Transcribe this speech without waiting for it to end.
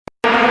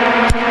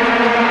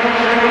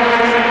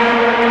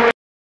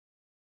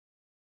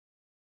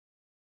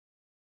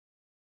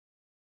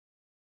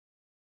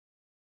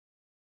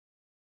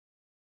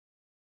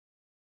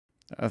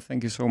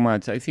Thank you so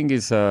much. I think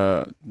it's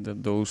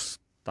those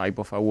type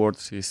of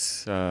awards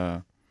is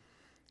a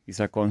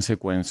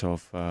consequence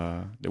of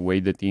the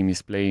way the team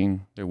is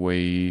playing, the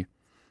way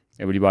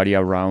everybody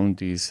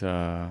around is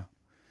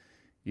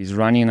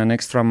running an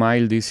extra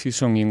mile this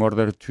season in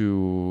order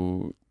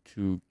to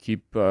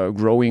keep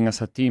growing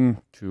as a team,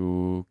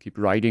 to keep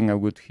writing a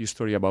good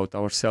history about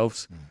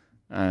ourselves.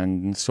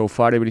 And so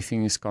far,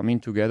 everything is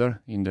coming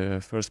together in the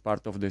first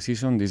part of the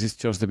season. This is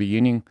just the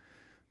beginning.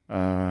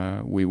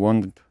 We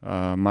want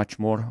much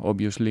more,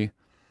 obviously.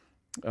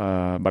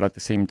 But at the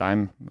same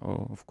time,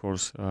 of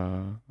course,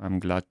 I'm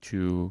glad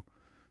to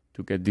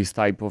get this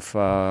type of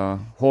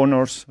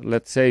honors,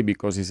 let's say,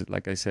 because it's,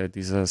 like I said,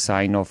 it's a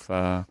sign of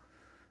the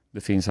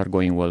things are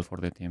going well for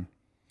the team.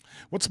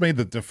 What's made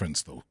the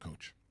difference, though,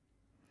 Coach?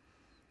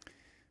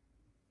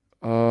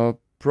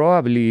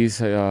 Probably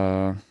is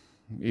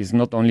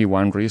not only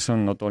one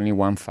reason, not only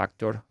one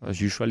factor, as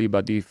usually,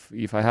 but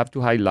if I have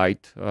to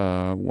highlight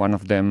one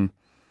of them,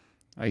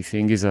 I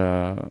think is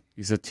a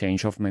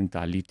change of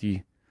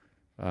mentality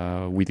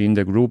within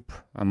the group,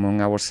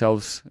 among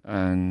ourselves,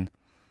 and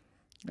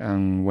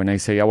when I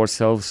say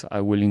ourselves,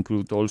 I will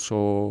include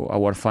also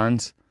our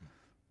fans.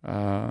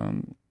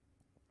 The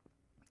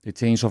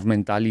change of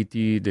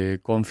mentality, the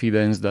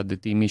confidence that the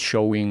team is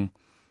showing,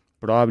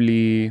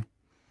 probably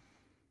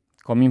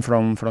coming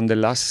from the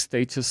last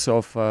stages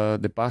of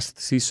the past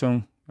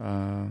season,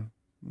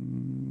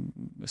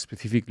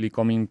 specifically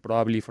coming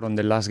probably from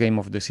the last game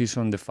of the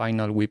season, the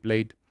final we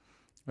played,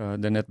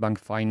 the Netbank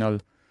final,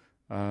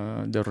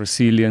 the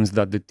resilience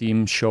that the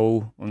team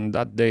showed on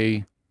that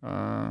day,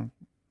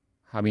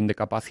 having the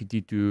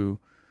capacity to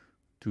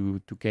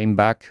came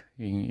back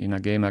in a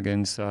game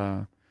against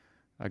Mamelodi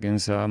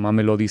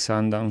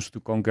Sundowns to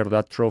conquer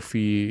that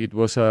trophy. It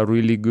was a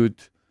really good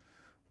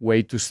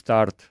way to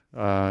start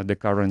the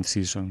current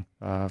season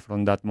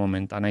from that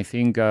moment. And I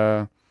think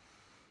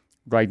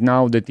right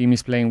now the team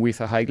is playing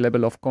with a high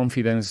level of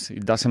confidence.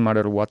 It doesn't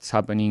matter what's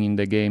happening in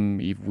the game,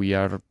 if we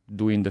are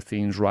doing the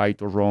things right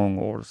or wrong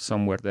or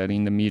somewhere there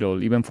in the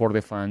middle, even for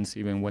the fans,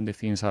 even when the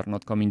things are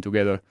not coming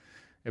together,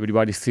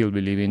 everybody's still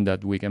believing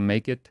that we can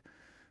make it.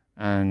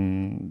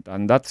 And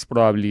that's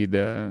probably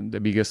the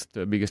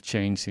biggest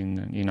change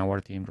in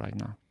our team right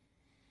now.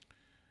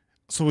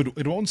 So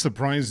it won't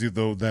surprise you,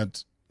 though,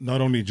 that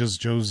not only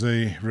just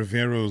Jose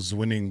Riviero's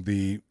winning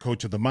the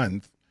Coach of the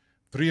Month,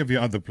 three of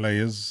your other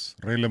players,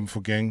 Relem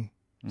Fugeng,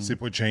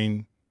 Sipo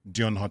Chain,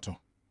 Dion Hotto,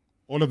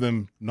 all of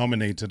them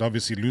nominated,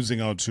 obviously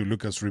losing out to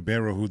Lucas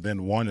Reviero, who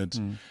then won it,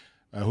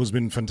 who's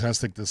been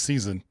fantastic this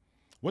season.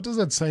 What does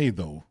that say,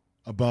 though,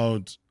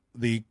 about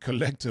the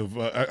collective?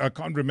 I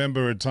can't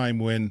remember a time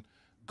when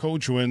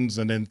Coach wins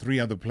and then three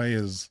other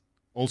players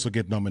also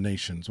get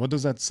nominations. What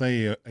does that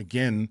say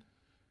again?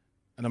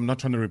 And I'm not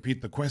trying to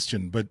repeat the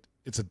question, but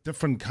it's a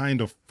different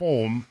kind of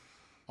form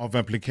of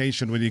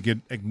application when you get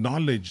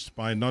acknowledged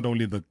by not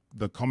only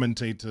the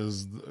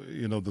commentators,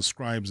 the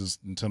scribes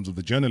in terms of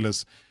the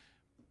journalists,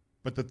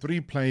 but the three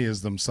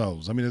players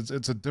themselves. I mean,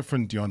 it's a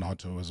different Dion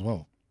Hotto as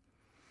well.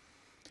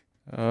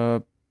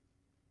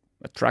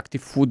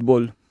 Attractive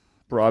football,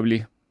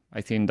 probably.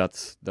 I think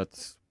that's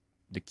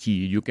the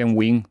key. You can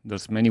win.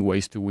 There's many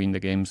ways to win the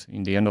games.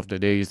 In the end of the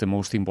day, is the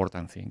most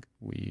important thing.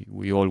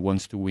 We all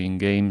want to win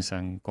games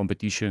and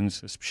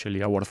competitions,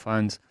 especially our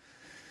fans.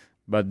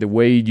 But the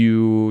way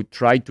you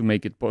try to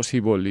make it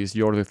possible is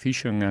your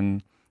decision,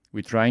 and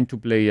we're trying to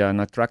play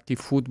an attractive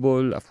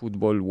football, a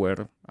football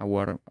where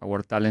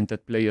our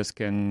talented players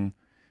can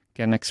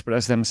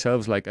express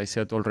themselves, like I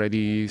said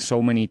already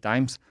so many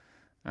times.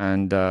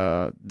 And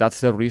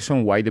that's the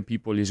reason why the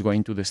people is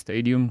going to the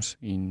stadiums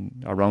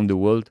around the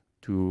world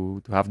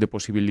to have the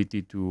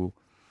possibility to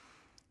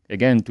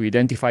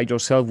identify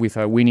yourself with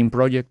a winning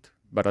project,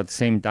 but at the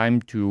same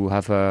time to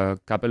have a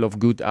couple of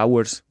good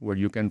hours where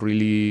you can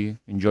really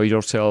enjoy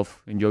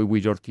yourself, enjoy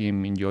with your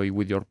team, enjoy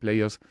with your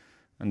players,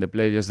 and the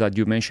players that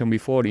you mentioned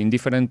before in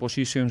different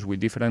positions with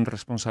different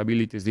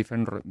responsibilities,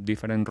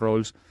 different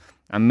roles,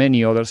 and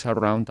many others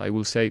around. I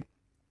will say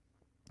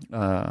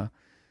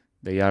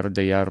they are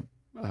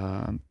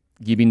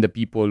giving the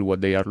people what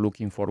they are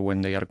looking for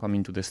when they are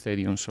coming to the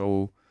stadium.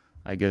 So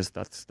I guess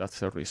that's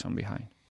the reason behind.